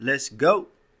Let's go.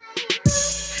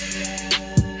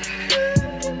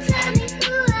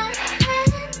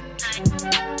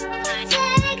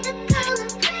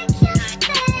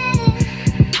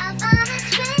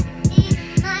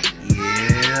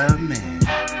 Yeah, man.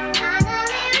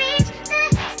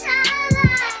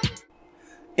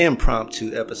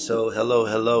 Impromptu episode.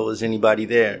 Hello. Is anybody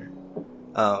there?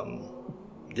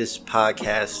 This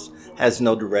podcast has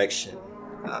no direction.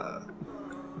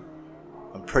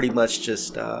 I'm pretty much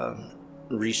just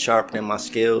resharpening my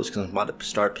skills because I'm about to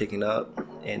start picking up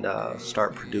and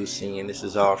start producing. And this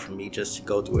is all for me just to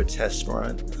go through a test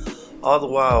run. All the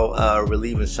while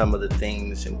relieving some of the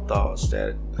things and thoughts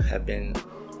that have been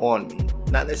on me.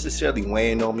 Not necessarily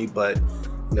weighing on me, but,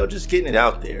 just getting it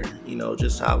out there.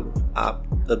 Just how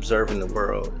I'm observing the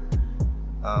world.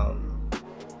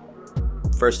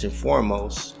 First and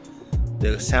foremost,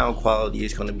 the sound quality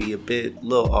is going to be a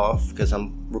little off because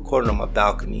I'm recording on my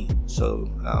balcony. So,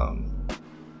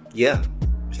 yeah.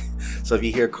 So if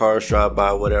you hear cars drive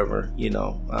by, whatever,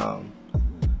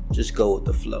 just go with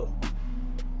the flow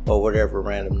or whatever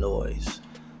random noise.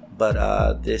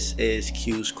 But this is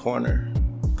Q's Corner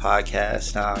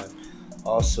podcast. I'm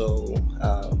also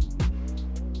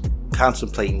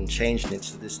contemplating changing it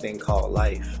to this thing called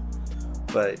life.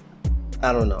 But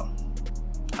I don't know.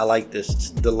 I like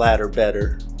the latter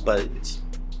better, but it's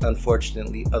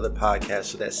unfortunately other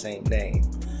podcasts with that same name.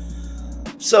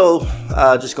 So,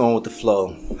 just going with the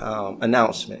flow.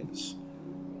 Announcements.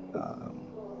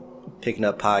 Picking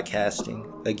up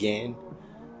podcasting again.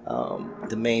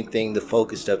 The main thing, the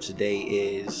focus of today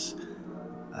is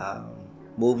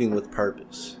moving with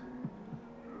purpose.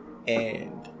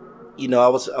 And, I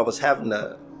was having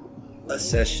a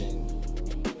session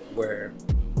where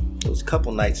it was a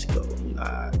couple nights ago.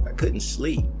 I couldn't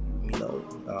sleep,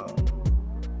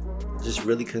 just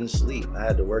really couldn't sleep. I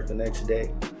had to work the next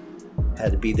day.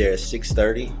 Had to be there at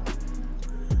 6:30.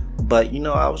 But,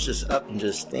 I was just up and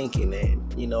just thinking that,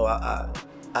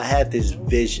 I had this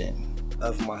vision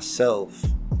of myself.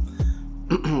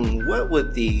 What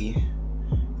would the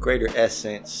greater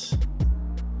essence...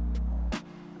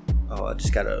 Oh, I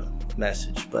just got a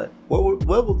message. But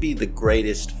what would be the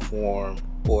greatest form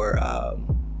or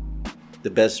the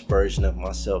best version of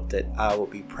myself that I would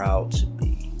be proud to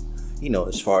be?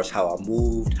 As far as how I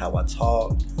moved, how I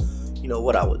talked,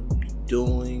 what I would be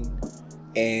doing.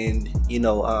 And,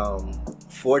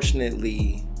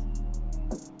 fortunately,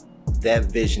 that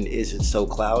vision isn't so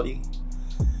cloudy.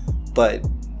 But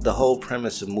the whole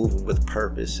premise of moving with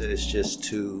purpose is just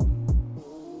to,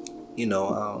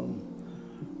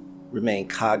 remain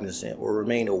cognizant or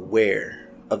remain aware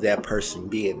of that person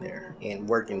being there and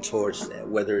working towards that,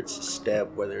 whether it's a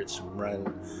step, whether it's a run,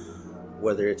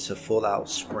 whether it's a full out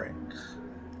sprint.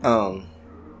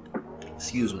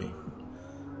 Excuse me.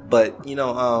 But,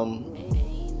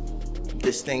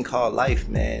 this thing called life,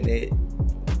 man, it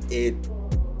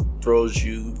throws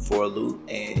you for a loop.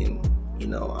 And,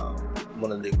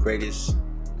 one of the greatest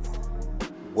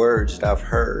words that I've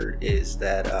heard is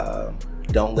that,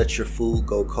 don't let your food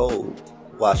go cold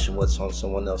watching what's on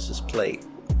someone else's plate.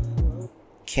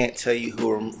 Can't tell you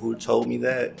who told me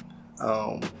that.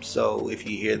 So if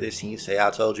you hear this and you say, I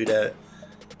told you that,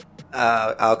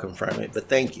 I'll confirm it. But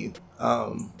thank you.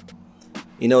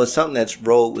 It's something that's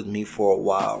rolled with me for a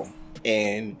while.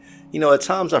 And, at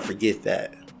times I forget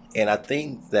that. And I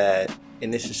think that,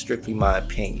 and this is strictly my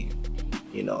opinion,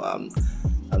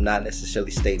 I'm not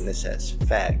necessarily stating this as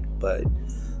fact, but,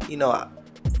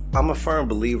 I'm a firm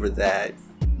believer that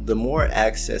the more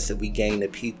access that we gain to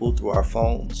people through our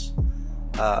phones,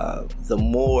 the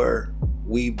more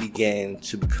we begin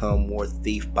to become more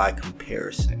thief by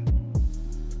comparison.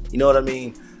 You know what I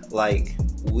mean? Like,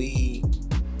 we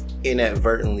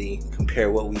inadvertently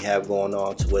compare what we have going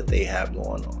on to what they have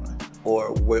going on.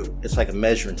 Or it's like a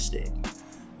measuring stick.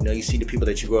 You see the people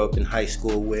that you grew up in high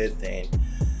school with and,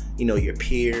 your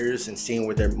peers, and seeing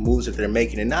what their moves that they're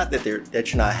making, and not that you're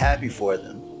not happy for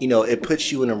them. It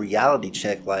puts you in a reality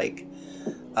check, like,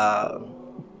 I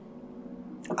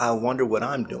wonder what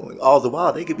I'm doing. All the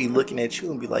while, they could be looking at you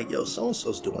and be like, yo,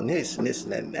 so-and-so's doing this and this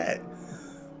and that and that.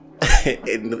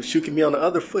 And shoe can be on the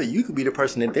other foot. You could be the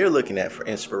person that they're looking at for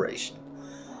inspiration.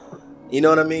 You know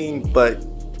what I mean? But,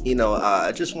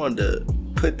 I just wanted to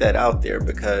put that out there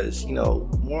because,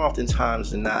 more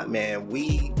oftentimes than not, man,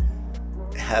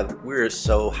 we're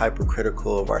so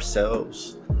hypercritical of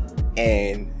ourselves.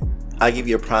 And I'll give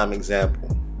you a prime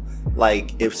example.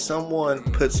 Like, if someone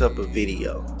puts up a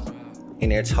video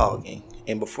and they're talking,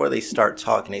 and before they start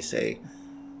talking, they say,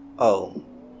 oh,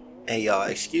 hey y'all,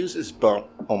 excuse this bump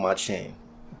on my chin.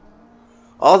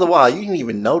 All the while, you didn't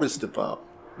even notice the bump.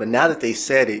 But now that they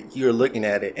said it, you're looking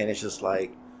at it and it's just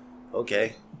like,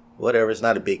 okay, whatever, it's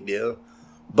not a big deal.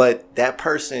 But that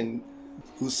person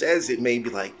who says it may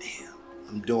be like, damn,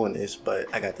 I'm doing this, but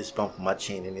I got this bump on my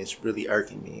chin and it's really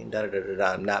irking me and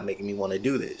da-da-da-da-da, not making me want to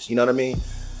do this. You know what I mean?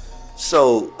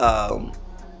 So,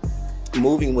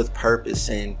 moving with purpose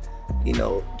and,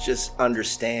 just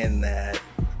understand that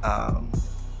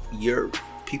your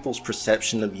people's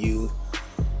perception of you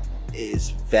is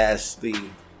vastly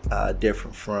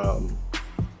different from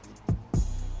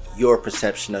your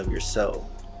perception of yourself.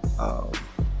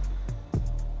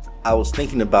 I was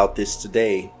thinking about this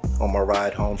today on my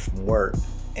ride home from work,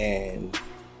 and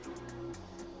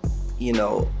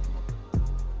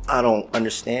I don't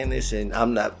understand this, and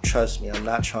trust me, I'm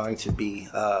not trying to be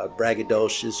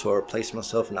braggadocious or place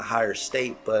myself in a higher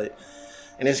state, and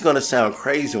it's going to sound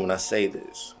crazy when I say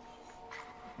this,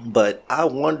 but I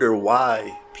wonder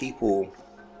why people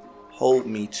hold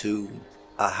me to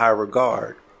a high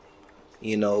regard,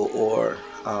 or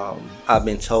I've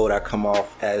been told I come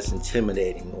off as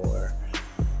intimidating, or,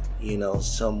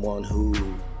 someone who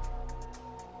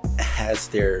has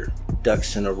their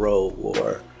ducks in a row,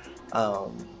 or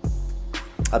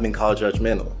I've been called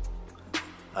judgmental.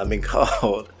 I've been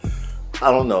called,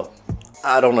 I don't know.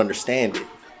 I don't understand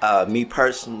it. Me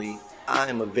personally, I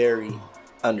am a very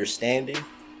understanding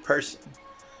person.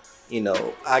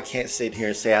 I can't sit here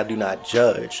and say I do not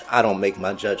judge. I don't make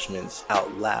my judgments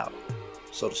out loud,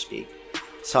 so to speak.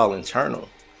 It's all internal.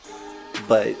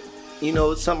 But,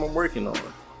 it's something I'm working on.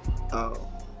 I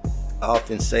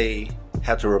often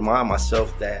have to remind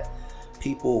myself that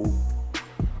people,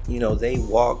 they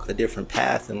walk a different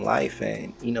path in life,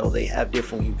 and, they have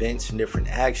different events and different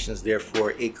actions.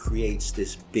 Therefore, it creates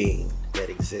this being that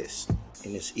exists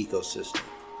in this ecosystem.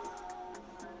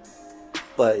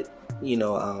 But,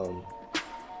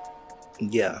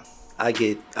 yeah,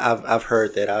 I've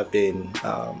heard that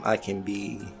I can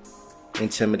be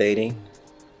intimidating.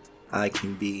 I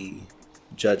can be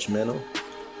judgmental.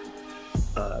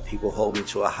 People hold me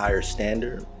to a higher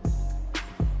standard.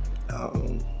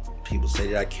 People say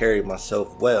that I carry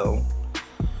myself well.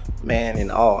 Man,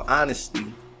 in all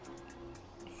honesty,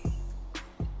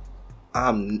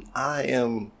 I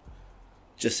am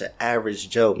just an average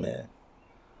Joe, man.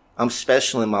 I'm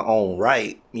special in my own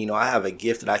right. I have a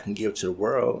gift that I can give to the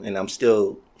world, and I'm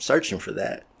still searching for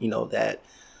that.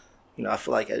 I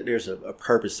feel like there's a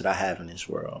purpose that I have in this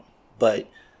world. But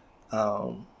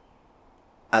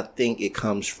I think it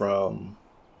comes from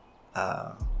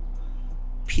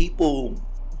people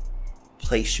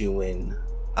place you in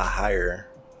a higher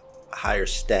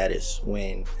status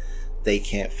when they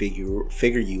can't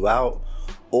figure you out,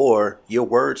 or your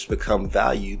words become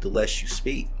valued the less you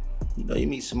speak. You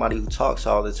meet somebody who talks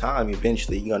all the time,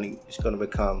 eventually it's gonna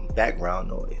become background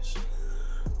noise,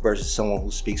 versus someone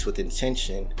who speaks with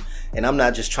intention. And I'm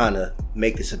not just trying to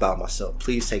make this about myself.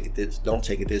 Please don't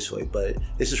take it this way, but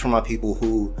this is from my people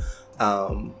who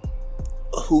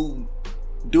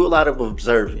do a lot of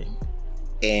observing,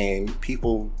 and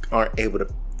people aren't able to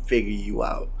figure you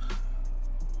out.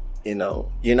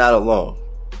 You're not alone.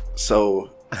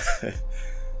 So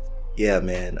yeah,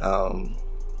 man.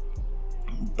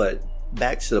 But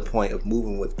back to the point of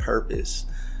moving with purpose,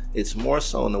 it's more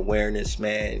so an awareness,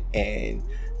 man, and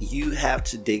you have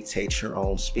to dictate your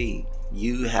own speed.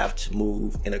 You have to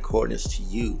move in accordance to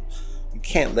you. You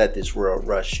can't let this world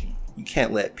rush you. You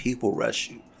can't let people rush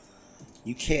you.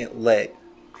 You can't let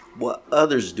what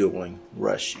others doing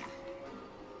rush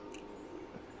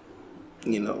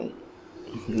you.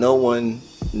 No one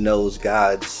knows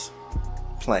God's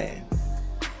plan.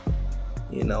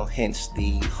 Hence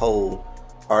the whole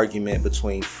argument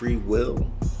between free will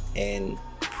and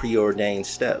preordained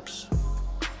steps.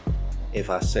 If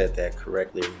I said that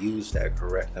correctly or used that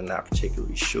correct, I'm not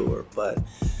particularly sure. But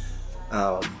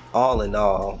all in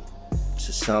all,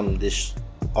 to sum this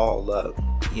all up,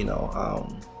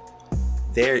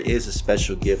 there is a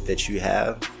special gift that you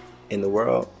have in the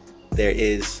world. There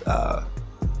is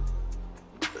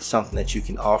something that you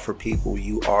can offer people.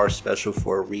 You are special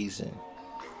for a reason.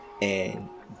 And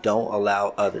don't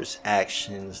allow others'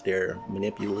 actions, their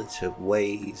manipulative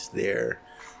ways, their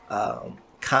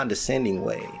condescending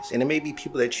ways. And it may be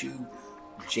people that you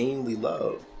genuinely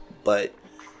love, but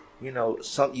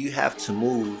you have to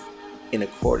move in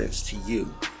accordance to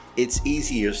you. It's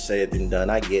easier said than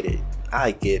done. I get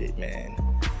it, man.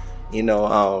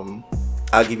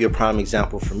 I'll give you a prime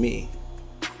example for me.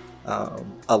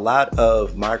 A lot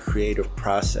of my creative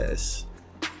process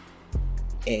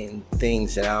and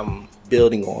things that I'm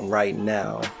building on right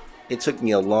now, it took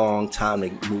me a long time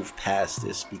to move past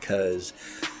this because,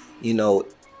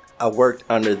 I worked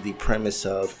under the premise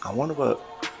of I wonder what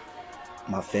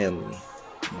my family,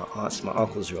 my aunts, my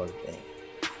uncles are going to think.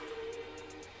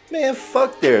 Man,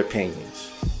 fuck their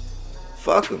opinions.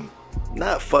 Fuck them.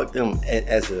 Not fuck them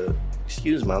as a,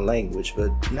 excuse my language,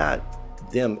 but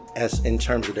not them as in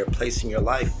terms of their place in your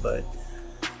life, but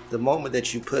the moment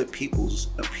that you put people's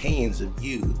opinions of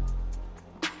you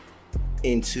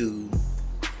into,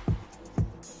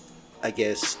 I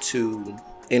guess, to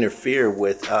interfere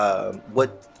with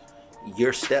what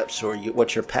your steps or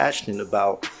what you're passionate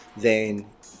about, then,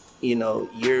 you know,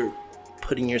 you're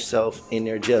putting yourself in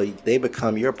their jail. They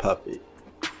become your puppet.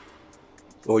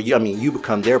 Or you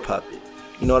become their puppet.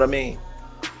 You know what I mean?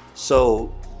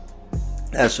 So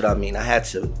that's what I mean. I had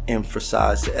to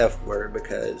emphasize the F word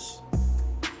because,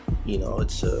 you know,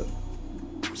 it's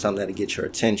something that'll get your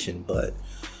attention. But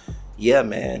yeah,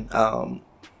 man,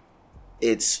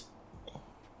 it's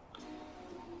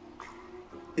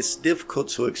difficult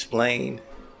to explain,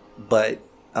 but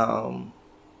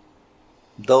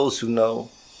those who know,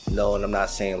 and I'm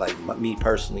not saying like me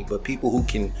personally, but people who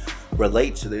can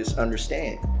relate to this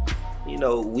understand. You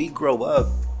know, we grow up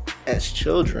as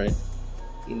children,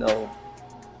 you know,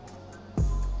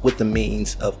 with the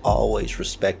means of always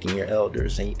respecting your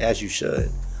elders, and as you should.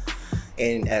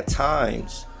 And at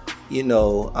times, you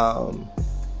know,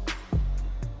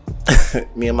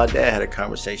 me and my dad had a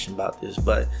conversation about this,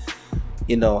 but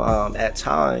you know, at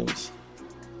times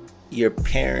your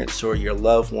parents or your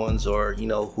loved ones or, you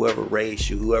know, whoever raised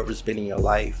you, whoever's been in your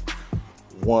life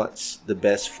wants the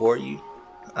best for you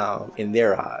in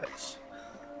their eyes,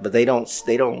 but they don't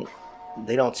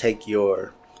take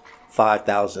your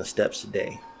 5,000 steps a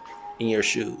day in your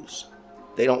shoes.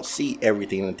 They don't see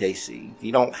everything that they see.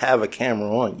 You don't have a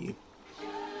camera on you.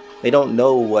 They don't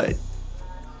know what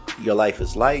your life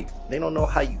is like. They don't know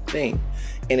how you think.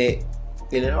 And it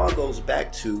all goes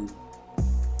back to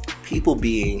people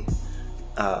being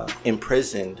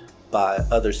imprisoned by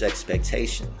others'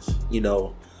 expectations. You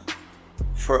know,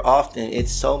 for often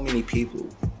it's so many people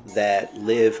that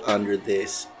live under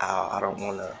this, I don't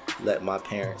want to let my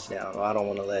parents down, or I don't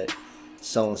want to let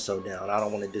so-and-so down, I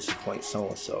don't want to disappoint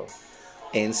so-and-so.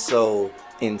 And so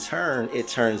in turn, it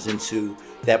turns into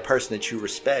that person that you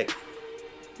respect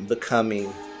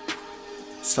becoming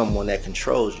someone that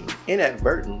controls you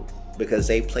inadvertently, because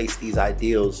they place these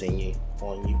ideals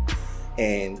on you,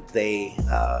 and they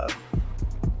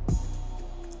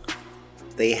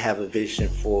have a vision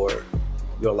for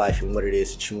your life and what it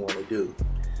is that you want to do,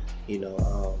 you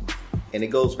know. And it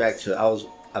goes back to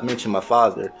I mentioned my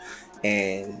father,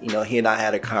 and you know, he and I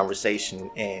had a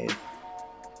conversation, and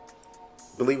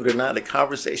believe it or not, the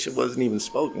conversation wasn't even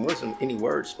spoken, wasn't any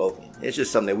words spoken. It's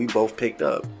just something that we both picked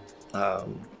up.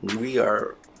 We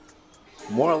are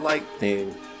more alike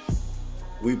than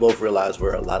we both realize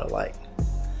we're a lot alike.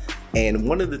 And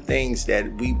one of the things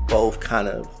that we both kind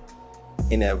of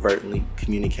inadvertently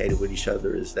communicated with each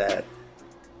other is that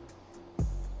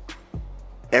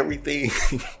everything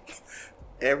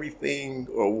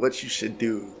or what you should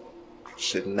do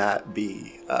should not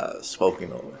be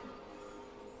spoken on,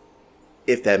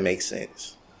 if that makes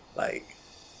sense. Like,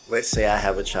 let's say I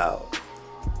have a child.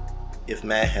 If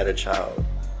Matt had a child,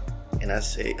 and I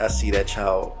see that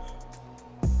child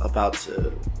about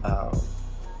to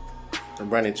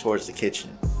running towards the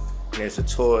kitchen, and there's a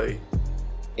toy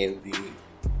in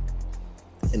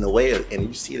the way of,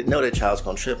 and you know that child's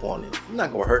gonna trip on it. They're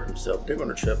not gonna hurt themselves, they're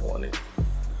gonna trip on it.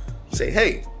 Say,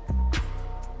 hey,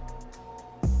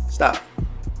 stop,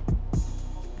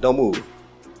 don't move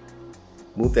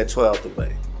that toy out the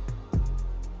way.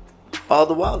 All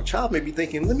the while the child may be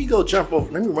thinking, let me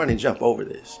run and jump over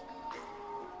this,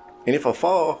 and if I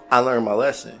fall, I learn my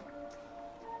lesson.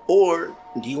 Or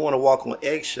do you want to walk on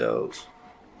eggshells?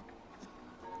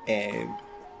 And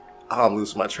I'm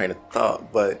losing my train of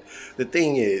thought. But the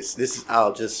thing is,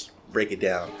 I'll just break it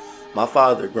down. My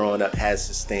father growing up has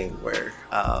this thing where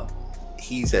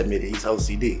he's admitted he's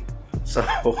OCD. So,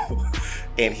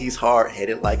 and he's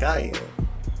hard-headed like I am.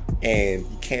 And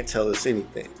you can't tell us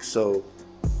anything. So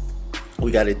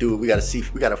we got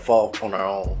to fall on our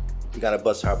own. We got to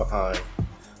bust our behind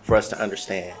for us to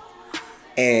understand.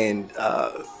 And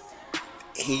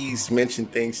he's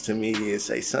mentioned things to me and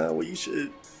say, son, well, you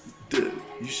should.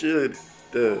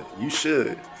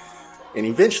 And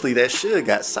eventually that should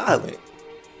got silent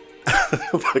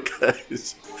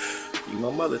because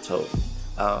my mother told me,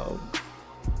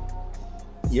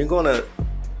 you're gonna,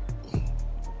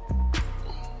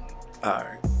 all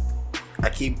right, I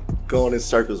keep going in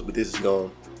circles, but this is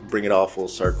gonna bring it all full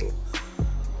circle.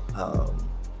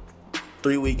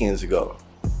 3 weekends ago,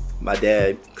 my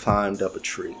dad climbed up a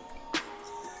tree,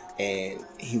 and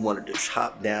he wanted to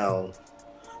chop down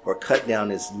or cut down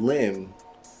this limb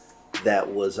that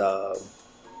was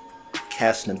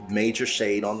casting a major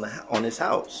shade on his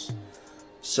house.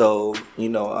 So,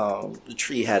 the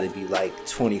tree had to be like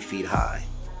 20 feet high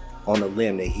on the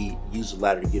limb that he used a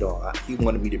ladder to get on. He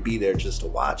wanted me to be there just to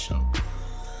watch him.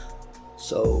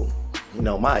 So,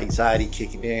 my anxiety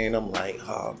kicking in. I'm like,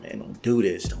 oh man, don't do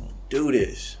this.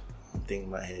 I'm thinking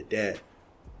in my head, Dad,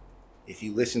 if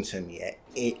you listen to me,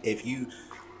 if you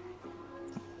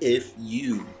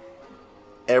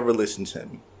ever listen to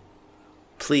me,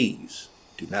 please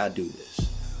do not do this.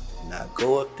 Do not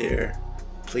go up there.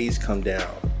 Please come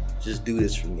down. Just do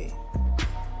this for me.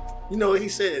 You know what he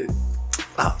said?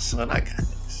 Oh, son, I got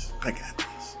this. I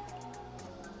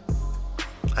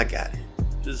got it.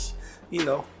 Just,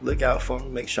 look out for me,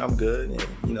 make sure I'm good. And,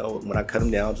 when I cut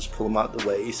them down, just pull them out the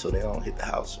way so they don't hit the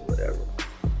house or whatever.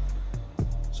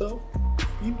 So,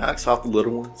 he knocks off the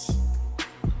little ones.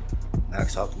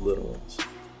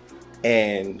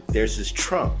 And there's this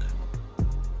trunk.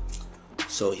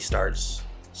 So he starts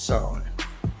sawing.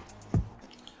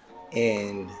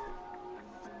 And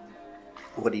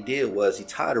what he did was he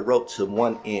tied a rope to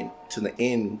the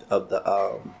end of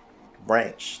the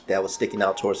branch that was sticking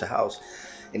out towards the house.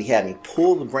 And he had me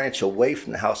pull the branch away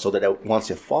from the house so that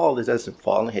once it falls, it doesn't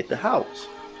fall and hit the house.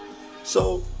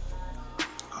 So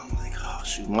I'm like, oh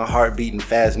shoot, my heart beating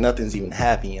fast, nothing's even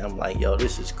happening. I'm like, yo,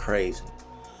 this is crazy.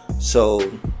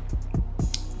 So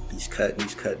he's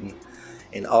cutting,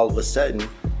 and all of a sudden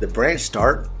the branch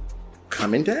start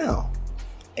coming down.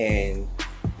 And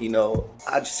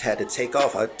I just had to take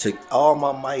off. I took all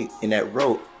my might in that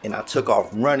rope and I took off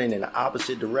running in the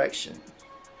opposite direction.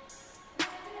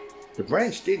 The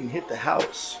branch didn't hit the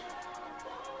house.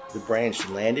 The branch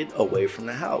landed away from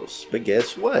the house. But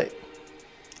guess what?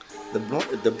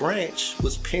 The branch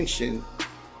was pinching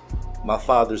my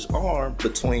father's arm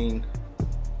between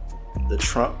the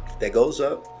trunk that goes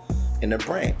up and the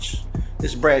branch.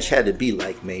 This branch had to be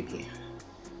like maybe,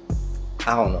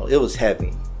 I don't know, it was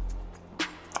heavy.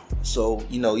 So,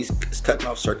 he's cutting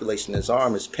off circulation in his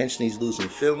arm, it's pinching, he's losing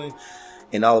feeling,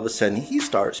 and all of a sudden he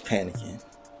starts panicking.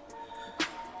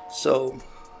 So,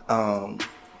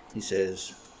 he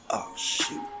says, oh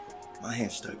shoot, my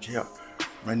hand's stuck, JR.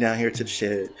 Run down here to the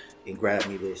shed and grab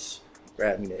me this.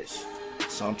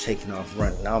 So I'm taking off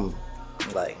running. I'm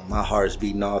like, my heart's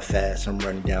beating all fast. I'm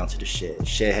running down to the shed.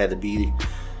 Shed had to be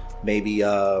maybe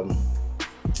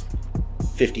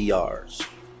 50 yards.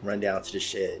 Run down to the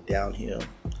shed, downhill.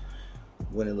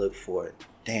 Went and looked for it.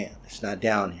 Damn, it's not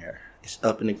down here. It's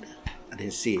up in the... I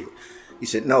didn't see it. He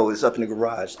said, no, it's up in the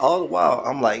garage. All the while,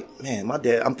 I'm like, man, my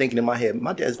dad... I'm thinking in my head,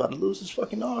 my dad's about to lose his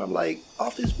fucking arm, like,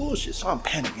 off this bullshit. So I'm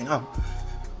panicking. I'm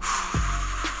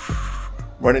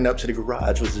running up to the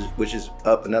garage, which is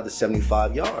up another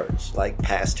 75 yards, like,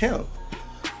 past him.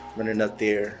 Running up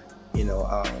there,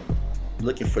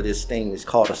 looking for this thing. It's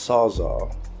called a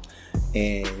Sawzall.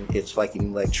 And it's like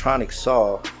an electronic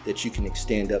saw that you can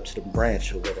extend up to the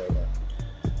branch or whatever.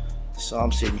 So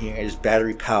I'm sitting here, it's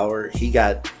battery powered. He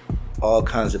got all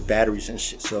kinds of batteries and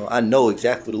shit. So I know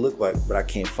exactly what it looked like, but I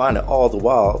can't find it. All the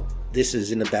while, this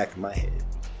is in the back of my head.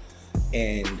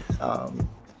 And,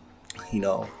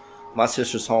 my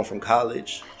sister's home from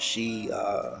college. She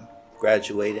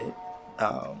graduated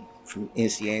from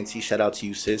NCANT. Shout out to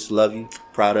you, sis. Love you.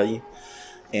 Proud of you.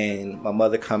 And my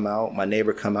mother come out, my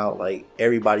neighbor come out, like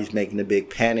everybody's making a big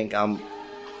panic. I'm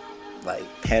like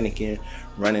panicking,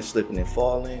 running, slipping and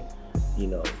falling,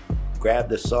 grabbed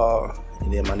the saw.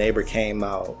 And then my neighbor came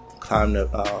out, climbed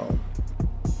the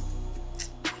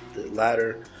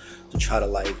ladder to try to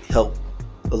like help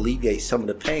alleviate some of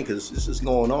the pain, because this is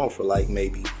going on for like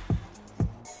maybe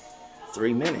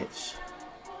 3 minutes,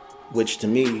 which to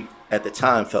me at the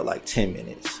time felt like 10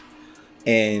 minutes.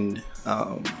 And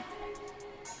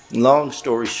long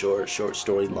story short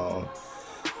story long,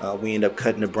 we end up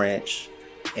cutting the branch,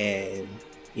 and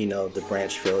the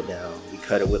branch fell down. We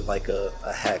cut it with like a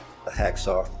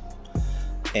hacksaw,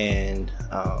 and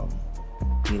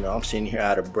I'm sitting here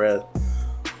out of breath.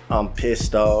 I'm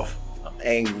pissed off, I'm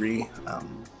angry,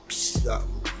 I'm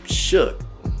shook,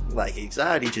 like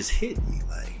anxiety just hit me,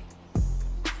 like.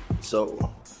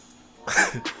 So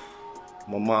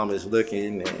my mom is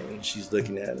looking, and she's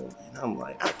looking at him, and I'm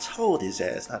like, I told his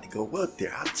ass not to go up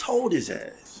there. I told his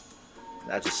ass.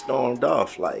 And I just stormed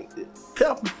off, like,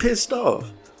 I'm pissed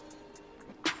off.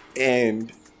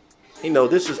 And,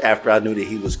 this was after I knew that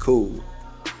he was cool.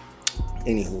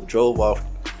 Anywho, drove off,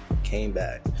 came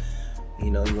back. He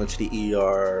went to the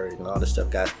ER and all this stuff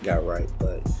got right.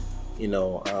 But,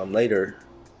 later,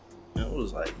 it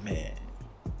was like, man,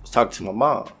 I was talking to my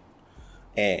mom.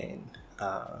 And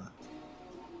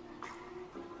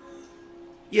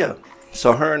Yeah.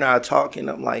 So her and I are talking.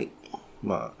 I'm like,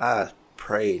 Mom, I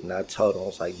prayed and I told him, I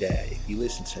was like, Dad, if you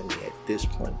listen to me at this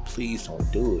point, please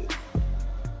don't do it.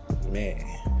 Man,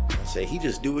 I said, he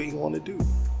just do what he want to do.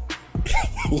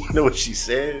 You know what she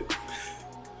said?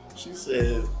 She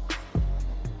said,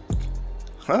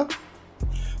 huh?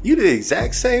 You the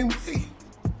exact same way.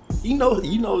 You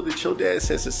know that your dad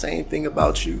says the same thing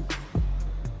about you.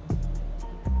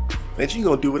 That you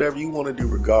gonna do whatever you want to do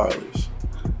regardless.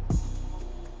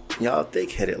 Y'all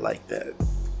thick-headed like that.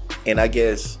 And I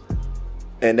guess,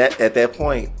 and that at that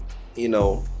point,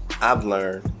 I've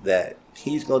learned that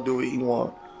he's gonna do what he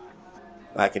want.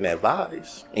 I can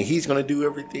advise, and he's gonna do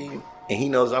everything, and he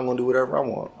knows I'm gonna do whatever I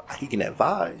want. He can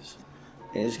advise,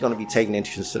 and it's gonna be taken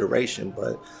into consideration.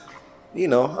 But yeah,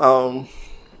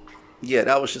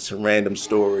 that was just a random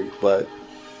story. But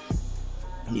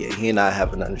yeah, he and I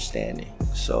have an understanding.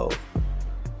 So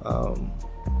I'm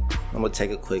gonna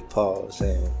take a quick pause,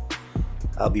 and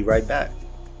I'll be right back.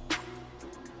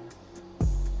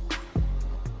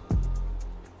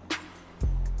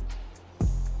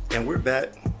 And we're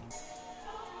back.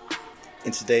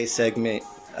 In today's segment,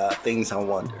 Things I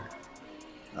Wonder.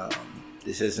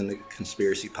 This isn't a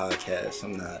conspiracy podcast.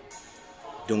 I'm not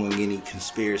doing any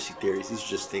conspiracy theories. These are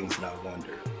just things that I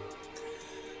wonder.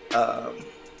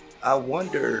 I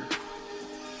wonder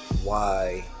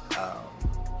why,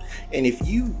 and if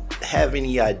you have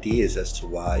any ideas as to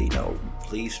why,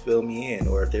 please fill me in.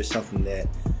 Or if there's something that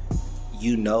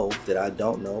that I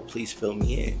don't know, please fill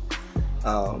me in.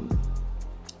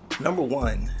 Number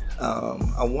one,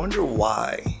 I wonder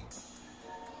why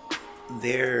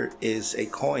there is a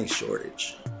coin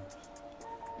shortage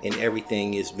and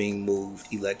everything is being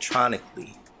moved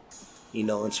electronically, in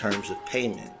terms of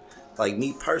payment. Like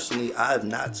me personally, I have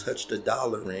not touched a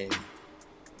dollar in,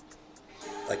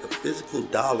 like a physical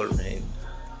dollar in,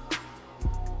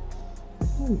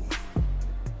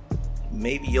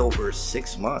 maybe over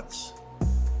 6 months.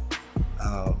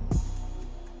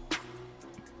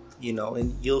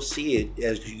 And you'll see it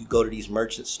as you go to these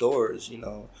merchant stores,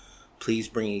 please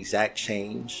bring exact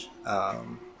change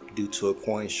due to a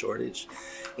coin shortage.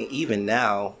 And even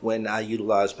now, when I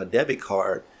utilize my debit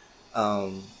card,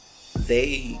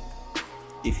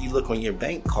 if you look on your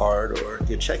bank card or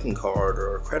your checking card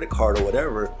or credit card or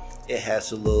whatever, it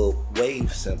has a little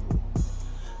wave symbol.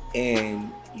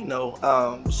 And,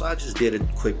 so I just did a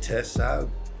quick test. I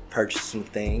purchased some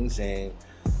things and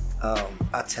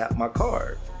I tapped my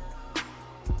card.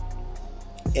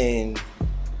 And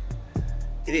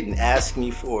it didn't ask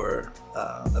me for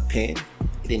a PIN.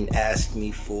 It didn't ask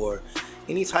me for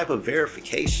any type of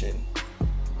verification.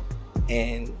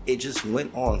 And it just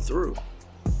went on through.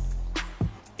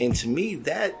 And to me,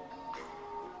 that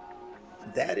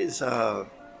is I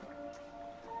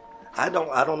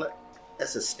don't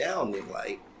that's astounding.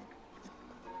 Like,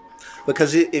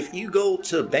 because if you go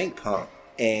to a bank pump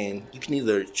and you can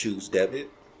either choose debit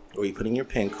or you put in your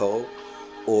PIN code,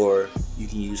 or you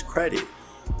can use credit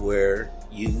where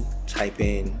you type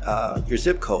in your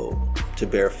zip code to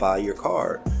verify your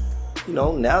card.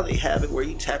 Now they have it where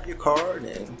you tap your card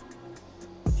and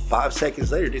 5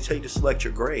 seconds later they tell you to select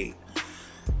your grade.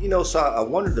 So I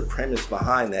wonder the premise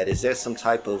behind that. Is there some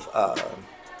type of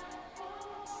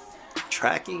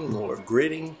tracking or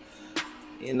gridding?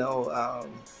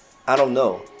 I don't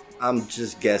know. I'm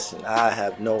just guessing. I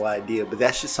have no idea, but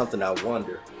that's just something I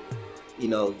wonder.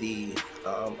 The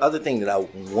other thing that I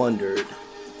wondered,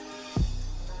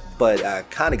 but I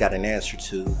kind of got an answer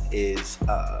to, is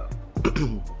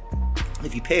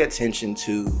if you pay attention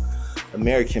to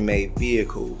American-made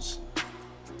vehicles,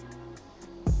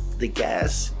 the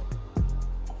gas,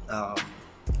 what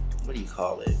do you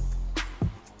call it?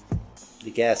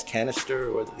 The gas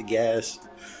canister or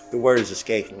the word is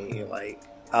escaping me. Like,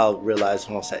 I'll realize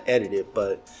once I edit it,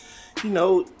 but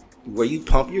where you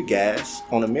pump your gas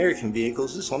on American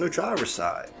vehicles, it's on the driver's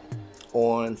side.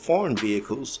 On foreign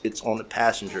vehicles, it's on the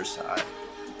passenger side.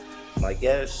 I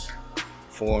guess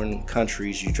foreign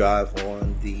countries, you drive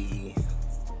on the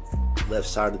left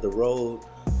side of the road,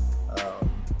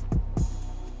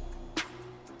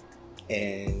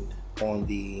 and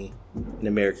in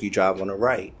America, you drive on the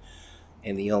right.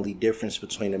 And the only difference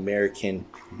between American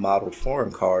modeled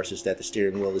foreign cars is that the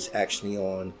steering wheel is actually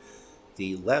on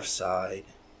the left side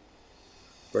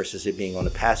versus it being on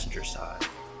the passenger side.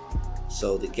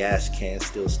 So the gas can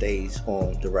still stays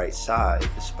on the right side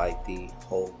despite the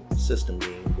whole system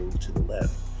being moved to the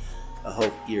left. I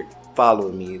hope you're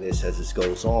following me this as this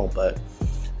goes on, but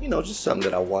just something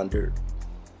that I wondered.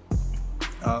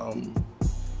 I'm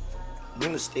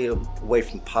going to stay away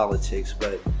from politics,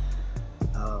 but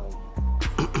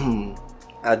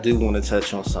I do want to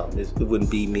touch on something. It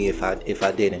wouldn't be me if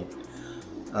I didn't.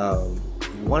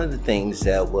 One of the things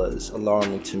that was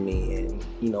alarming to me, and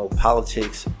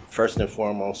politics, first and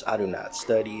foremost, I do not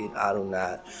study it. I do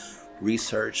not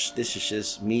research. This is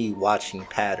just me watching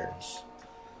patterns.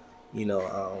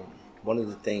 One of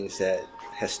the things that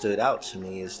has stood out to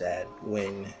me is that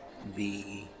when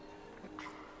the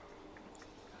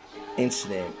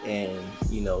incident and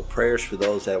prayers for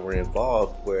those that were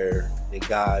involved, where the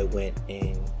guy went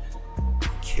and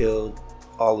killed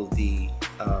all of the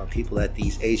people at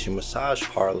these Asian massage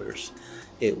parlors,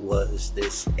 it was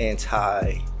this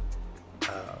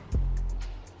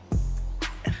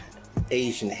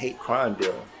Asian hate crime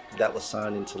bill that was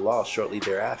signed into law shortly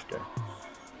thereafter.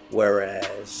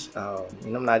 Whereas,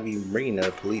 and I'm not even bringing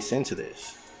the police into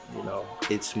this,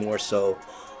 it's more so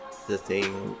the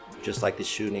thing, just like the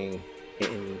shooting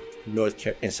in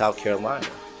South Carolina,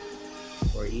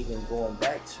 or even going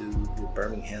back to the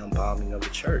Birmingham bombing of the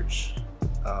church,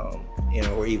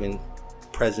 or even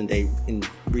present day in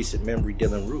recent memory,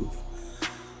 Dylan Roof.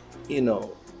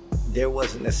 There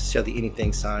wasn't necessarily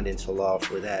anything signed into law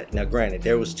for that. Now, granted,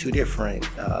 there was two different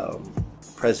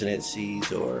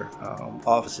presidencies or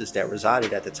offices that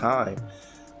resided at the time,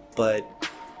 but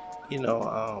in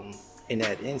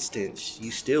that instance,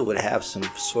 you still would have some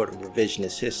sort of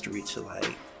revisionist history to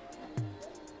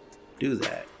do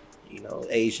that.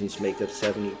 Asians make up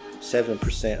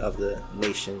 77% of the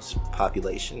nation's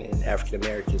population, and African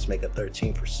Americans make up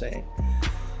 13%.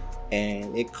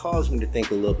 And it caused me to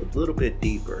think a little bit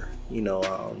deeper.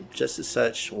 Just as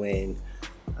such, when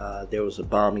there was a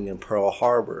bombing in Pearl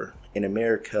Harbor in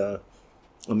America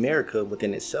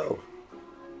within itself,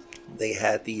 they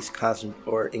had these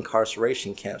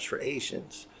incarceration camps for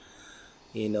Asians,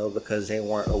 because they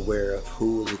weren't aware of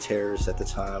who was a terrorist at the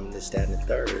time, this, that, and the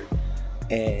third.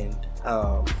 And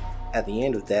at the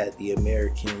end of that, the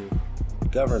American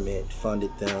government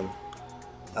funded them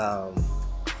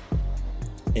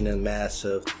in a mass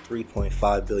of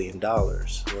 $3.5 billion,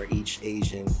 where each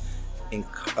Asian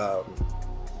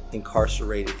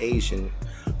incarcerated Asian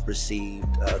received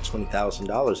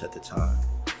 $20,000 at the time,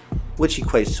 which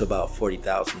equates to about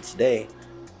 $40,000 today.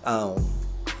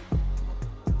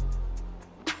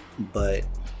 But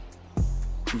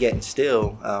yet and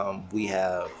still, we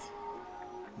have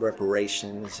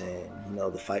reparations and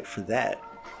the fight for that.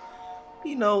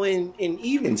 And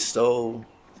even so,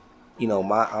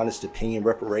 my honest opinion,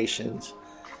 reparations,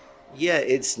 yeah,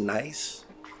 it's nice.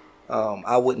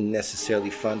 I wouldn't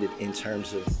necessarily fund it in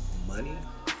terms of money.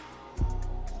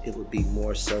 It would be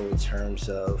more so in terms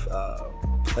of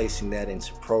placing that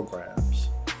into programs,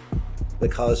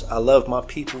 because I love my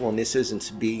people, and this isn't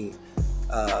to be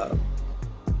how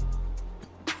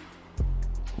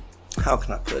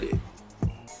can I put it?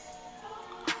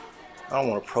 I don't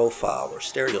want to profile or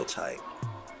stereotype,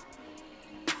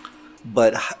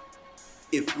 but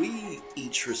if we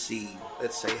each receive,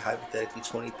 let's say hypothetically,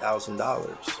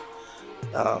 $20,000,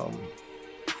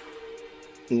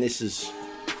 and this is,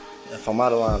 if I'm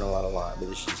out of line, but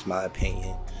it's just my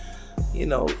opinion,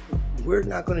 we're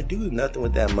not going to do nothing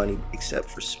with that money except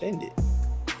for spend it.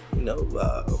 We're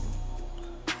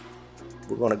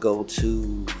going to go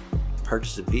to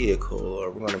purchase a vehicle,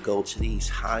 or we're going to go to these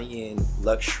high-end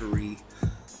luxury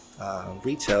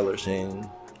retailers and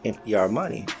empty our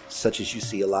money, such as you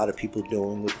see a lot of people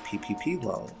doing with PPP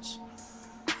loans.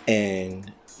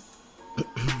 And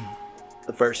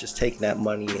versus taking that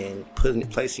money and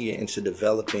placing it into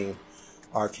developing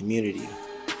our community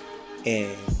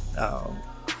and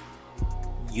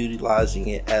utilizing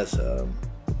it as a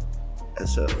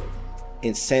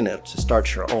incentive to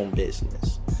start your own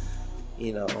business.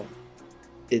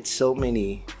 It's so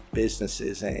many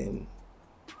businesses and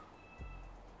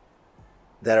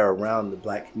that are around the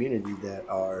black community that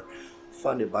are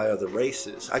funded by other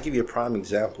races. I'll give you a prime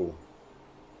example.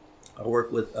 I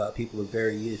work with people of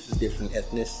various different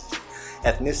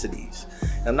ethnicities.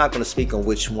 I'm not going to speak on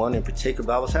which one in particular,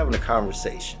 but I was having a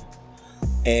conversation.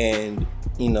 And,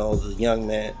 the young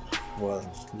man,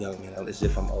 as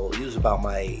if I'm old, he was about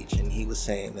my age, and he was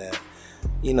saying that,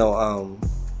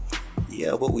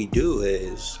 what we do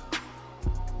is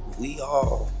we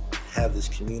all have this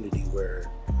community where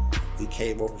we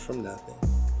came over from nothing.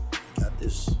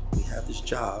 We have this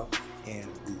job, and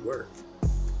we work.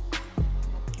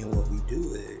 And what we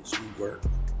do is we work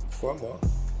for a month.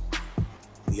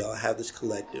 We all have this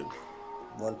collective.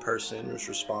 One person is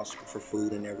responsible for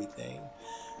food and everything.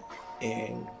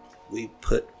 And we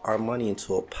put our money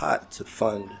into a pot to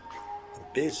fund a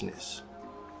business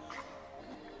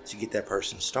to get that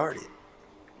person started.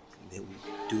 And then we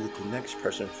do it the next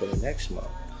person for the next month.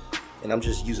 and I'm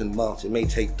just using months. It may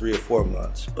take 3 or 4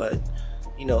 months, but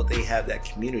they have that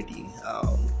community.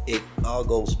 It all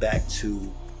goes back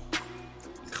to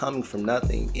coming from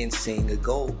nothing and seeing a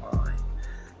gold mine.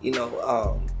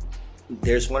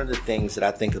 There's one of the things that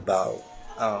I think about.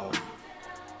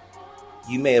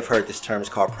 You may have heard this term. It's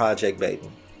called Project Baby.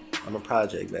 I'm a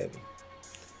project baby.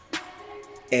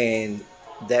 And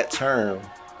that term,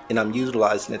 and I'm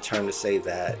utilizing the term to say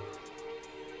that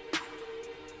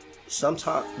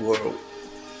sometimes,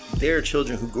 there are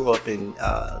children who grow up in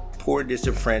poor,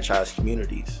 disenfranchised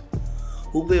communities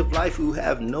who live life who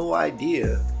have no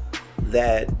idea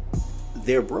that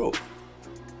they're broke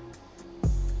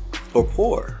or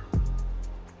poor.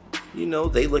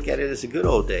 They look at it as the good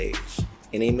old days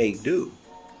and they make do.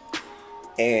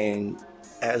 And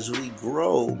as we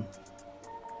grow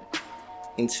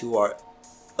into our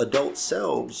adult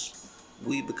selves,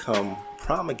 we become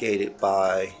promulgated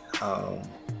by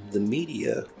the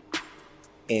media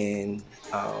and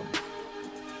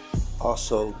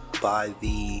also by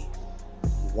the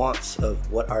wants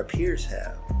of what our peers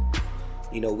have.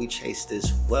 We chase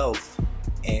this wealth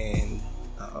and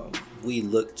we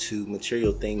look to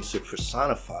material things to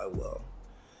personify wealth.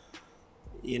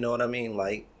 You know what I mean?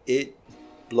 Like, it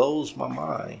blows my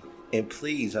mind. And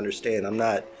please understand, I'm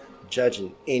not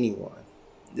judging anyone.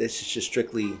 This is just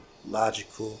strictly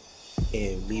logical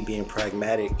and me being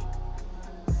pragmatic.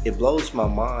 It blows my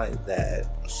mind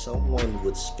that someone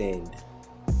would spend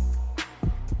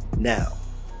now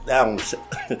I'm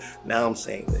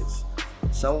saying this.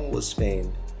 Someone would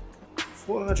spend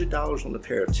 $400 on a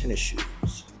pair of tennis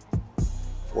shoes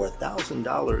or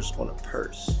 $1,000 on a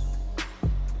purse,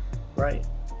 right?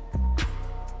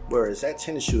 Whereas that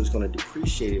tennis shoe is going to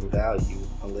depreciate in value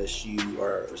unless you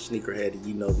are a sneakerhead and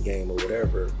you know the game or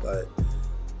whatever. But,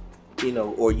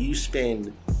 or you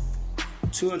spend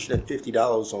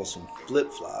 $250 on some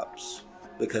flip-flops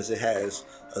because it has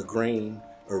a green,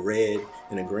 a red,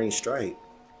 and a green stripe.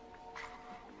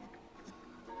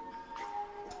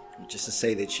 Just to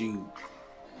say that you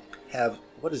have,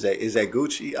 what is that? Is that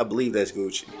Gucci? I believe that's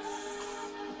Gucci.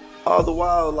 All the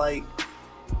while, like,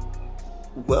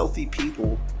 wealthy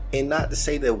people, and not to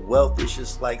say that wealth is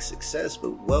just like success,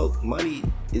 but money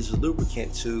is a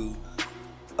lubricant to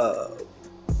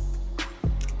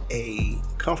a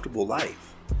comfortable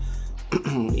life.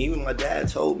 Even my dad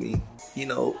told me,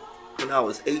 when I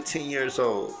was 18 years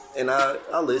old, and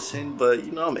I listened, but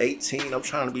I'm 18, I'm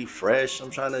trying to be fresh, I'm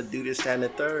trying to do this, that, and the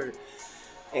third.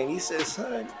 And he said,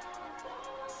 son,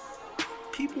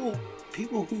 people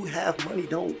who have money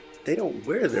don't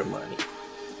wear their money.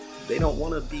 They don't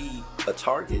want to be a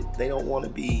target. They don't want to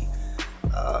be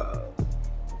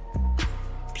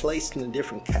placed in a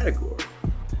different category.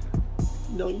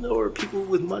 Or people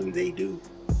with money, they go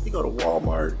to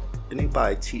Walmart and they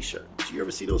buy t-shirts. You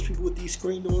ever see those people with these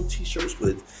screen-on t-shirts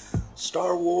with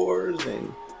Star Wars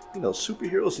and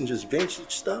superheroes and just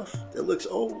vintage stuff that looks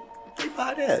old? They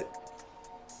buy that.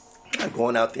 I'm not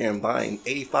going out there and buying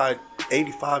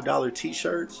 $85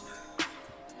 t-shirts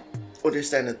or this,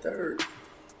 that, and the third.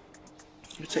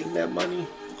 You're taking that money,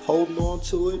 holding on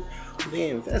to it, and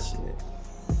then investing it.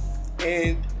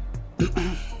 And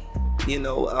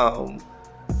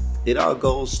it all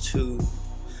goes to,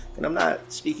 and I'm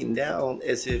not speaking down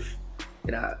as if,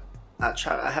 and I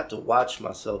have to watch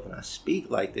myself when I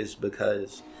speak like this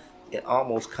because it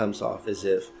almost comes off as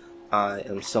if I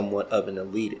am somewhat of an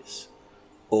elitist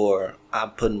or I'm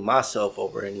putting myself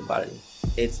over anybody.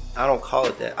 I don't call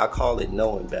it that. I call it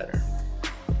knowing better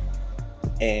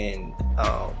and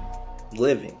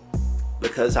living,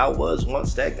 because I was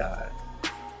once that guy.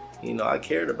 I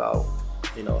cared about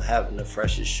having the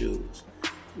freshest shoes.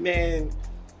 Man,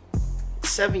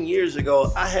 7 years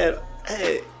ago, I had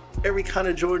every kind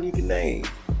of Jordan you can name.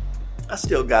 I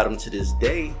still got them to this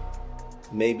day.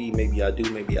 Maybe I do,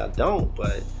 maybe I don't,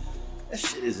 but that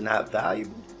shit is not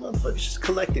valuable. Motherfuckers just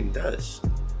collecting dust.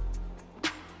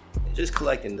 Just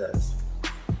collecting dust.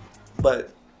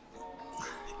 But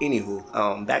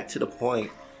anywho, back to the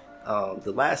point.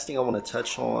 The last thing I want to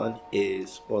touch on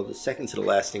is, or the second to the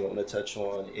last thing I want to touch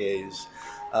on is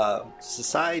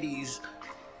society's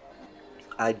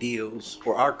ideals,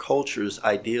 or our culture's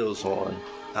ideals on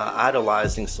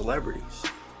idolizing celebrities.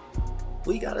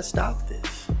 We gotta stop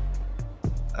this.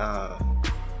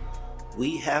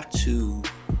 We have to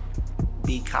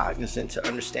be cognizant to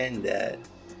understand that,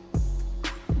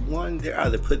 one, they're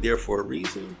either put there for a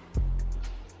reason,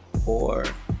 or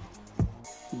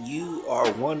you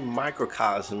are one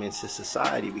microcosm into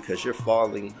society because you're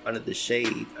falling under the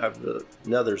shade of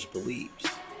another's beliefs.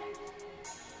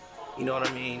 You know what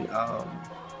I mean?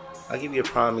 I'll give you a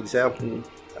prime example.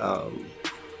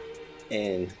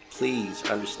 And please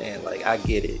understand, like, I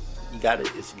get it.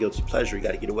 It's a guilty pleasure. You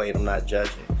got to get away, and I'm not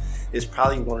judging. It's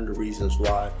probably one of the reasons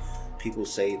why people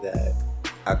say that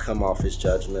I come off as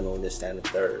judgmental and this, that, and the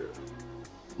third.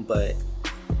 But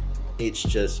it's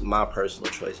just my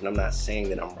personal choice, and I'm not saying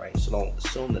that I'm right, so don't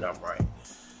assume that I'm right.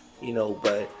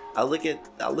 But I look at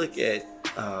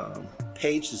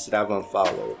pages that I've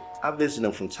unfollowed. I visit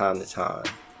them from time to time,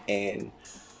 and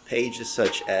pages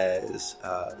such as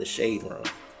the Shade Room.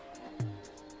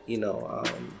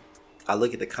 I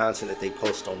look at the content that they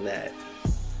post on that,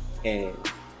 and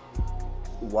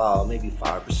while maybe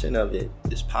 5% of it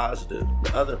is positive,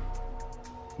 the other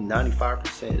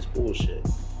 95% is bullshit.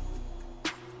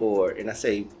 And I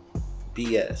say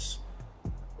BS.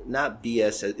 Not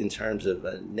BS in terms of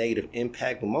a negative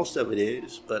impact, but most of it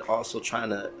is, but also trying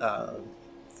to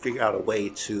figure out a way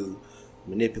to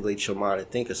manipulate your mind to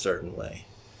think a certain way.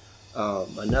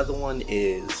 Another one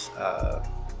is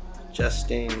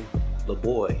Justin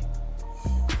LeBoy.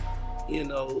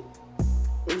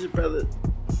 What is it, brother?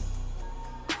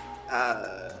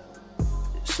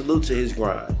 Salute to his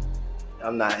grind.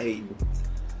 I'm not hating.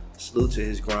 Salute to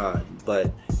his grind.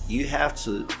 But you have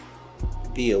to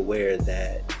be aware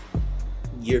that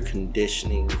you're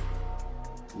conditioning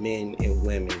men and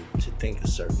women to think a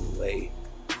certain way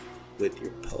with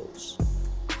your posts.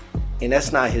 And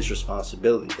that's not his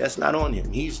responsibility. That's not on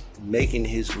him. He's making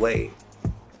his way.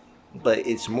 But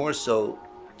it's more so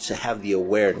to have the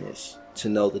awareness to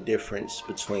know the difference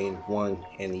between one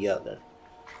and the other.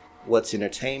 What's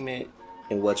entertainment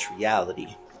and what's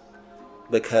reality.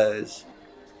 Because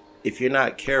if you're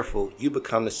not careful, you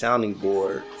become the sounding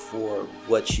board for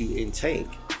what you intake.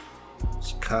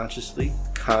 Consciously,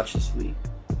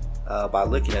 by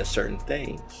looking at certain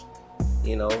things.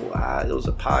 There was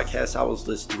a podcast I was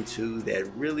listening to that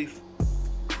really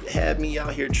had me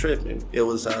out here tripping. It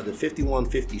was the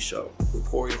 5150 show with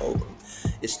Corey Holcomb.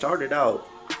 It started out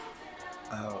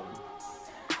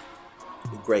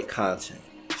with great content,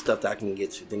 stuff that I can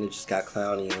get to. Then it just got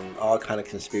clowny and all kind of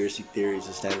conspiracy theories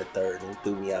and stand the third, and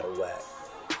threw me out of whack.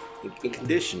 It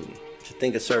conditioned me to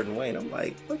think a certain way, and I'm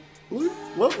like,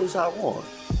 what was I on?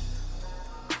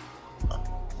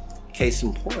 Case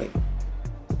in point.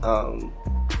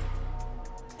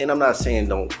 And I'm not saying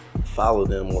don't follow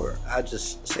them, or I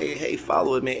just say, hey,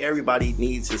 follow it, man. Everybody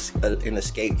needs an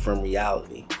escape from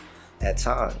reality at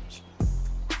times.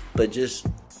 But just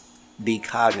be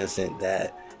cognizant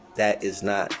that that is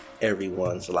not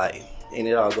everyone's life. And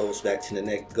it all goes back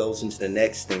to goes into the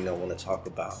next thing I want to talk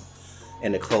about.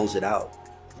 And to close it out,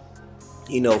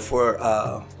 for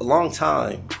a long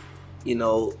time,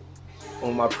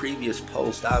 on my previous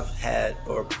post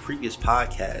previous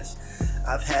podcast,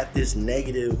 I've had this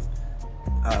negative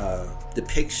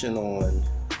depiction on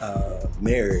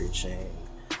marriage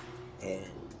and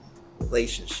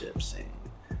relationships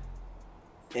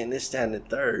and this, that, and the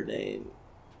third. And,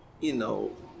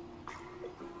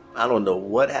 I don't know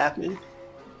what happened,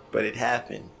 but it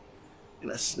happened.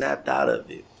 And I snapped out of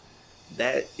it.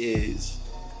 That is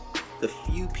the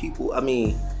few people,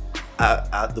 the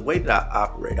way that I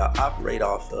operate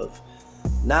off of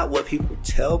not what people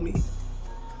tell me,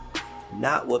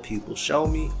 not what people show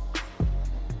me.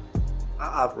 I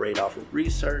operate off of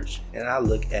research, and I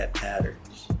look at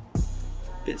patterns.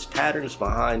 If it's patterns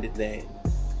behind it, then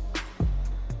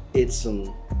it's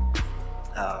some,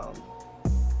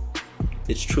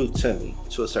 it's truth to me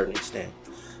to a certain extent.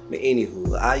 But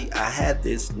anywho, I had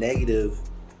this negative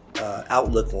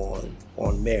outlook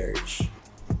on marriage,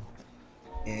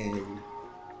 and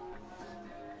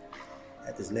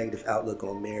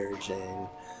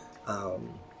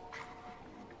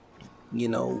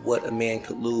what a man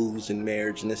could lose in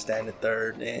marriage and this, that, and the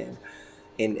third. And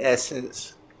in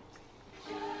essence,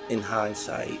 in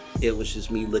hindsight, it was just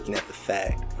me looking at the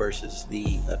fact versus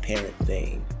the apparent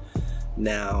thing.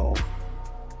 Now,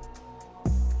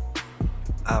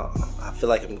 I feel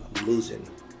like I'm losing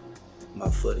my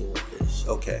footing with this.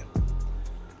 Okay.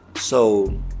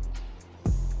 So,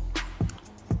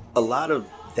 a lot of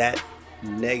that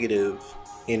negative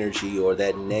energy or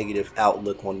that negative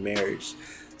outlook on marriage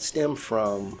stem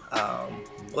from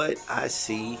what I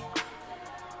see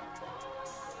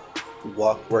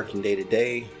working day to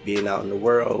day, being out in the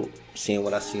world, seeing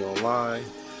what I see online,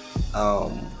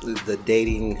 the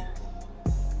dating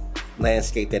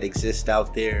landscape that exists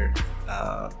out there,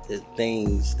 the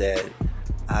things that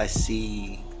I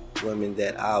see women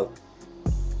that I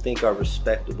think are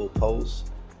respectable posts.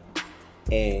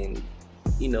 And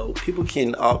people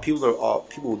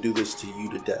will do this to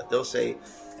you to death. They'll say,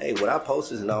 hey, what I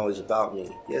post isn't always about me.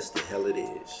 Yes, the hell it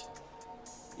is.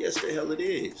 Yes, the hell it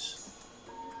is.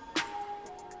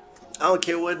 I don't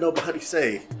care what nobody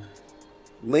say.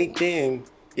 LinkedIn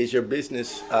is your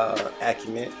business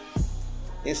acumen.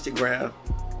 Instagram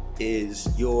is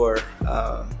your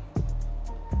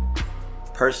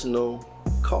personal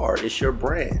card. It's your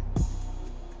brand.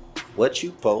 What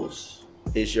you post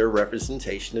is your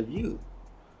representation of you.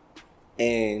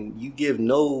 And you give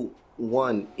no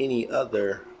one any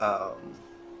other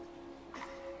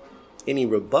any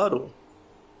rebuttal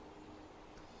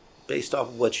based off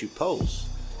of what you post,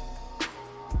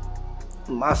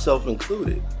 myself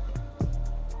included.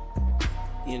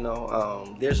 You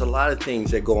know, there's a lot of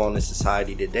things that go on in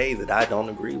society today that I don't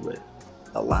agree with.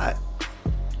 A lot.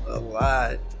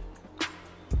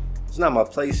 It's not my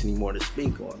place anymore to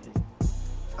speak on it.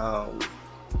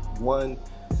 One,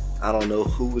 I don't know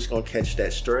who is going to catch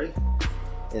that stray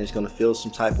and is going to feel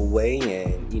some type of way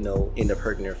and, you know, end up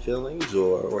hurting their feelings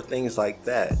or things like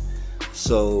that.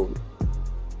 So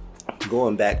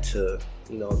going back to,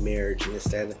 you know, marriage and this,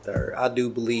 that, and the third, I do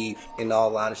believe, in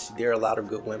all honesty, there are a lot of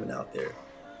good women out there.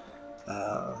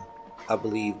 I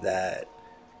believe that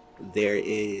there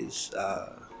is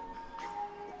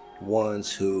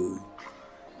ones who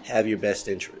have your best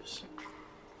interests.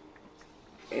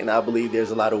 And I believe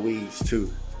there's a lot of weeds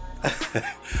too.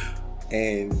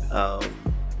 And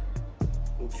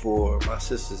for my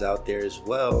sisters out there as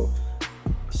well,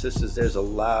 sisters, there's a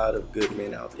lot of good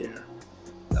men out there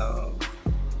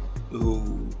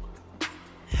who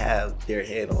have their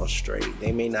head on straight.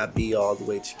 They may not be all the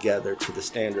way together to the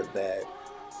standard that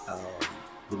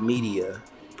the media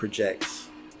projects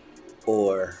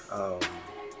or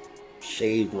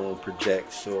Shade Room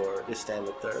projects or this, that, and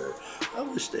the third. I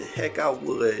wish the heck I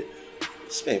would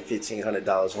spend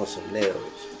 $1,500 on some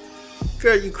nails.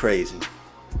 Girl, you crazy.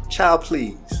 Child,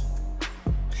 please.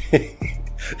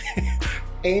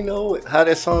 Ain't no, how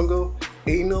that song go?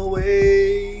 Ain't no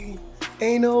way.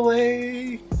 Ain't no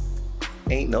way.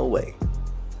 Ain't no way.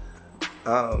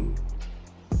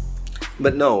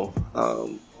 But no,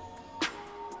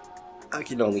 I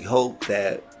can only hope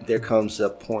that there comes a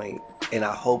point, and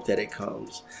I hope that it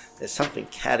comes, that something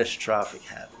catastrophic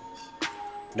happens.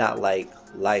 Not like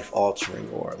life-altering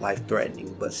or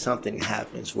life-threatening, but something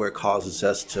happens where it causes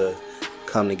us to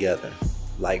come together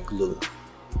like glue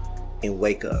and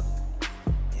wake up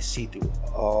and see through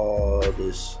all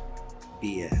this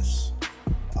BS,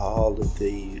 all of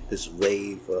this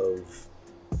wave of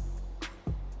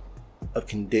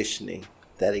conditioning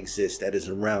that exists, that is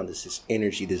around us, this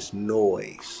energy, this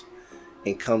noise,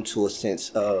 and come to a sense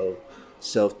of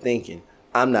self-thinking.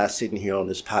 I'm not sitting here on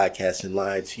this podcast and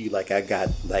lying to you like I got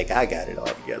it all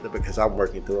together, because I'm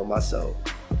working through it myself.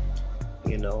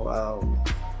 You know,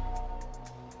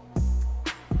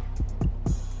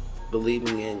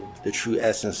 believing in the true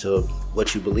essence of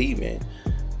what you believe in.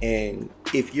 And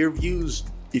if you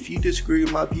disagree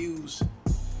with my views,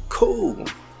 cool,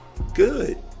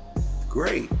 good,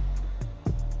 great.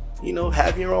 You know,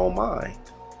 have your own mind.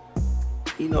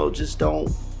 You know, just don't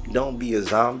be a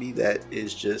zombie that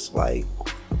is just like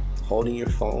holding your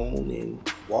phone and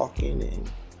walking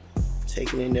and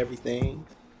taking in everything,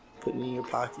 putting it in your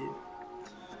pocket,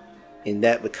 and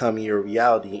that becoming your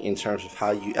reality in terms of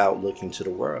how you outlook into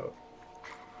the world.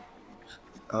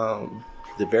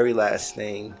 The very last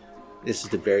thing, this is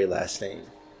the very last thing.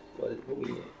 What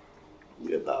we at?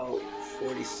 We're about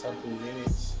 40 something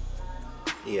minutes.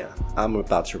 Yeah, I'm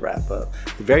about to wrap up.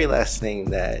 The very last thing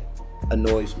that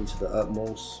annoys me to the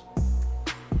utmost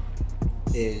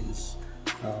is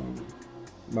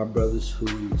my brothers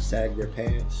who sag their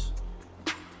pants.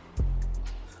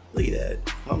 Look at that.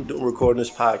 I'm recording this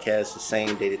podcast the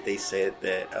same day that they said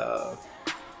that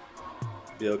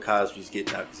Bill Cosby's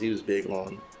getting out, because he was big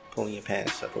on pulling your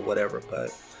pants up or whatever.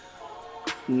 But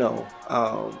no,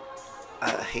 I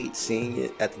hate seeing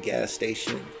it at the gas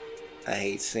station. I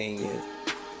hate seeing it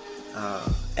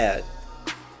at,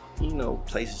 you know,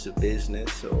 places of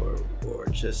business or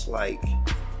just like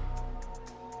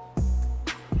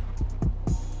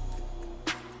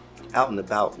out and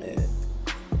about, man.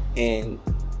 And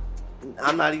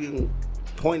I'm not even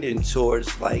pointing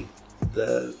towards like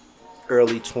the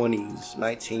early 20s,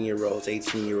 19-year-olds,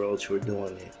 18-year-olds who are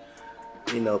doing it.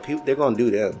 You know, people, they're gonna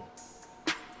do them.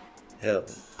 Hell,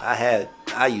 I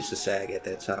used to sag at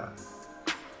that time.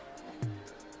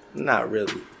 Not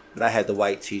really. But I had the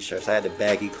white t-shirts, I had the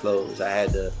baggy clothes, I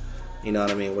had the, you know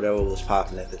what I mean, whatever was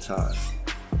popping at the time.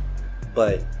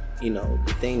 But, you know,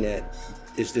 the thing that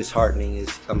is disheartening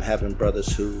is I'm having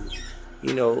brothers who,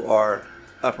 you know, are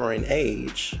upper in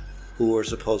age, who are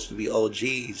supposed to be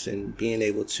OGs and being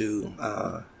able to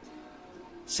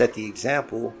set the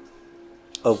example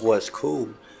of what's cool,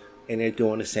 and they're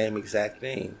doing the same exact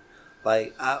thing.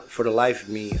 Like, for the life of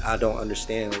me, I don't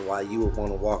understand why you would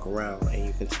want to walk around and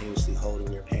you're continuously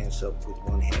holding your pants up with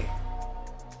one hand.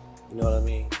 You know what I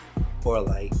mean? Or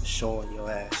like showing your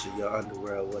ass or your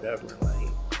underwear or whatever. Like,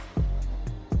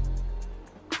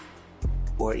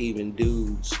 or even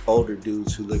dudes, older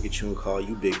dudes who look at you and call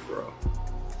you big bro.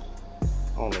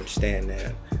 I don't understand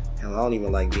that. And I don't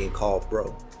even like being called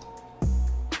bro.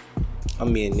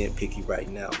 I'm being nitpicky right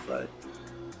now, but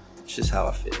it's just how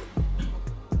I feel.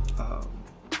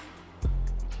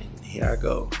 And here I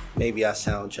go. Maybe I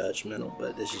sound judgmental,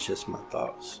 but this is just my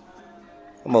thoughts.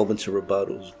 I'm open to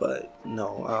rebuttals, but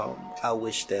no, I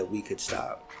wish that we could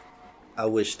stop. I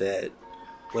wish that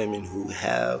women who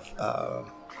have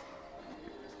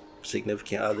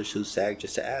significant others who sag,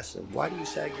 just to ask them, why do you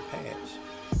sag your pants?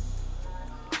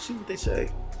 See what they say.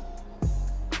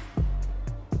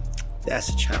 That's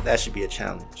a challenge. That should be a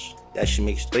challenge.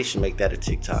 They should make that a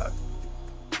TikTok.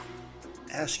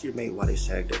 Ask your mate why they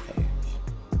sag their pants.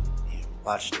 And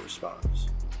watch the response.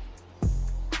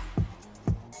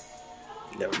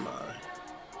 Never mind.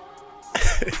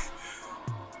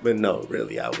 But no,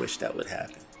 really, I wish that would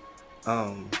happen.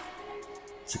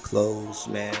 To close,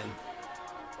 man,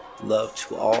 love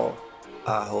to all.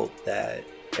 I hope that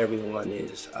everyone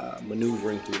is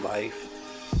maneuvering through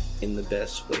life in the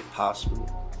best way possible,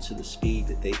 to the speed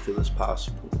that they feel is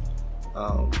possible.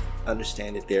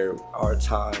 Understand that there are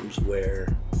times where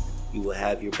you will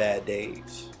have your bad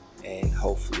days, and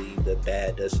hopefully the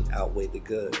bad doesn't outweigh the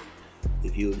good.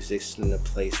 If you exist in a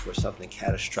place where something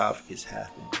catastrophic has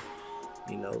happened,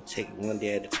 take it one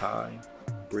day at a time,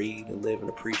 breathe and live in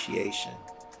appreciation.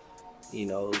 It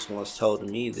was once told to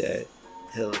me that,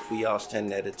 hell, if we all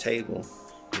standing at a table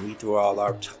and we throw all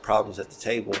our problems at the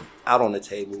table, out on the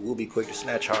table, we'll be quick to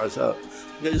snatch ours up.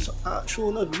 Because true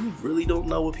enough, you really don't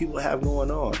know what people have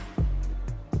going on.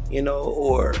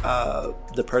 Or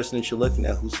the person that you're looking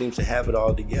at who seems to have it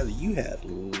all together, you have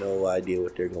no idea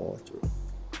what they're going through.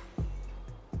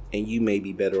 And you may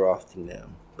be better off than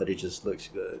them, but it just looks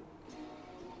good.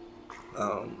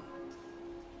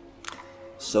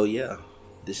 So yeah,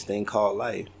 this thing called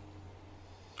life,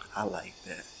 I like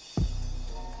that.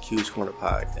 Q's Corner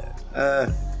Podcast.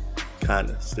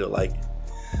 Kinda still like it.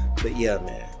 But yeah,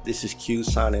 man, this is Q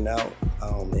signing out.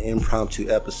 An impromptu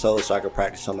episode so I can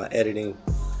practice on my editing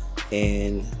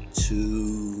and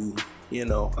to,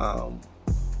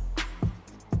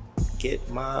 get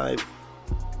my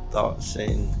thoughts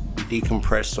and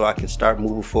decompress so I can start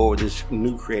moving forward this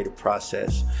new creative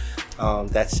process.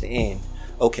 That's the end.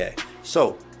 Okay,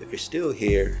 so if you're still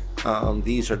here,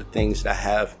 these are the things that I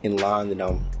have in line that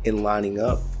I'm lining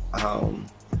up.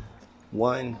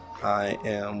 One, I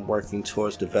am working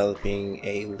towards developing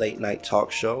a late night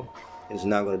talk show. It's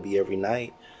not going to be every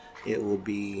night. It will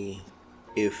be,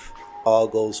 if all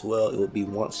goes well, it will be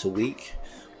once a week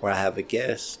where I have a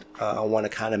guest. I want to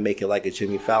kind of make it like a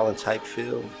Jimmy Fallon type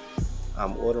feel.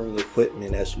 I'm ordering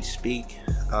equipment as we speak,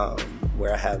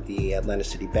 where I have the Atlanta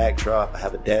City backdrop. I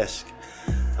have a desk,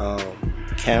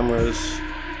 cameras,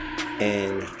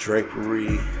 and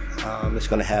drapery. It's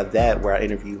going to have that where I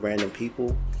interview random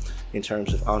people in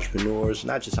terms of entrepreneurs,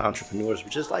 not just entrepreneurs,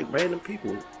 but just like random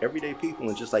people, everyday people,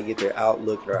 and just like get their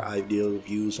outlook, their ideal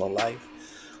views on life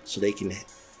so they can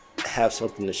have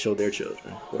something to show their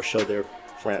children or show their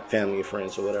family and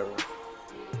friends or whatever.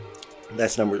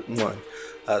 That's number one.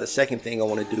 The second thing I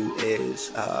want to do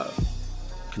is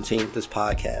continue with this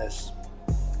podcast.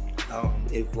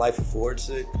 If life affords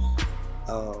it,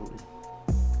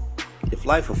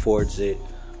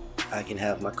 I can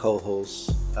have my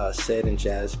co-hosts Sed and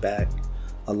Jazz back,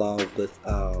 along with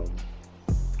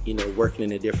working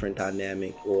in a different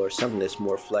dynamic or something that's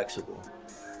more flexible,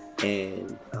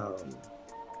 and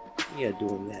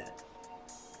doing that.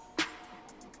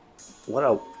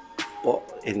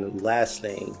 And the last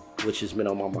thing, which has been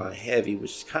on my mind heavy,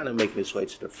 which is kind of making its way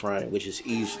to the front, which is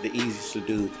the easiest to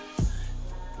do.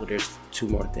 Well, there's two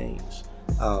more things.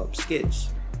 Skits.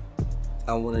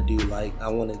 I want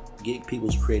to get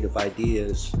people's creative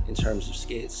ideas in terms of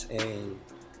skits and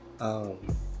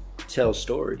tell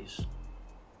stories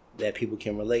that people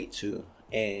can relate to,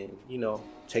 and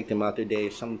take them out their day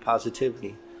with some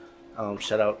positivity.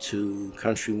 Shout out to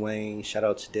Country Wayne. Shout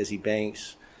out to Desi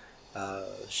Banks.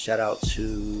 Shout out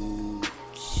to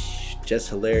Just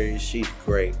Hilarious. She's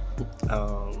great.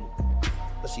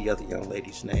 What's the other young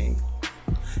lady's name?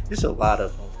 There's a lot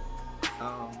of them.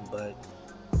 But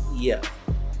yeah,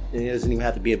 it doesn't even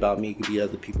have to be about me. It could be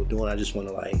other people doing it. I just want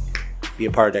to be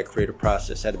a part of that creative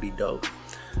process. That'd be dope.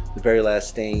 The very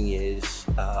last thing is,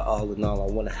 all in all,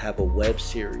 I want to have a web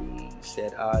series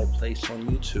that I place on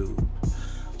YouTube.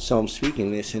 So I'm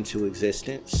speaking this into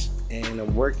existence, and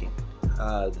I'm working.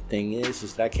 The thing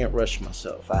is that I can't rush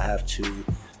myself. I have to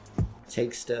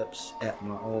take steps at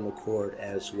my own accord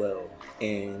as well.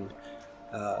 And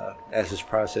as this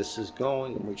process is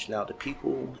going, I'm reaching out to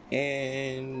people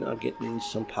and I'm getting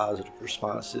some positive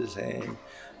responses. And,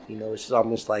 it's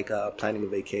almost like planning a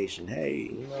vacation. Hey,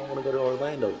 I want to go to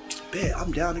Orlando. Bet,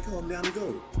 I'm down to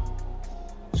go.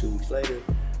 2 weeks later,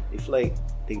 they flake.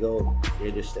 They go.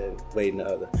 They're just waiting the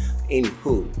other.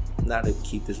 Anywho, not to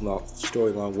keep this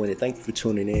story long-winded. Thank you for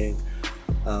tuning in.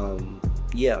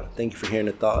 Thank you for hearing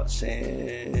the thoughts,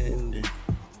 and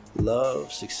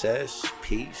love, success,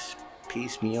 peace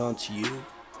be on to you,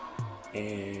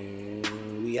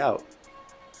 and we out.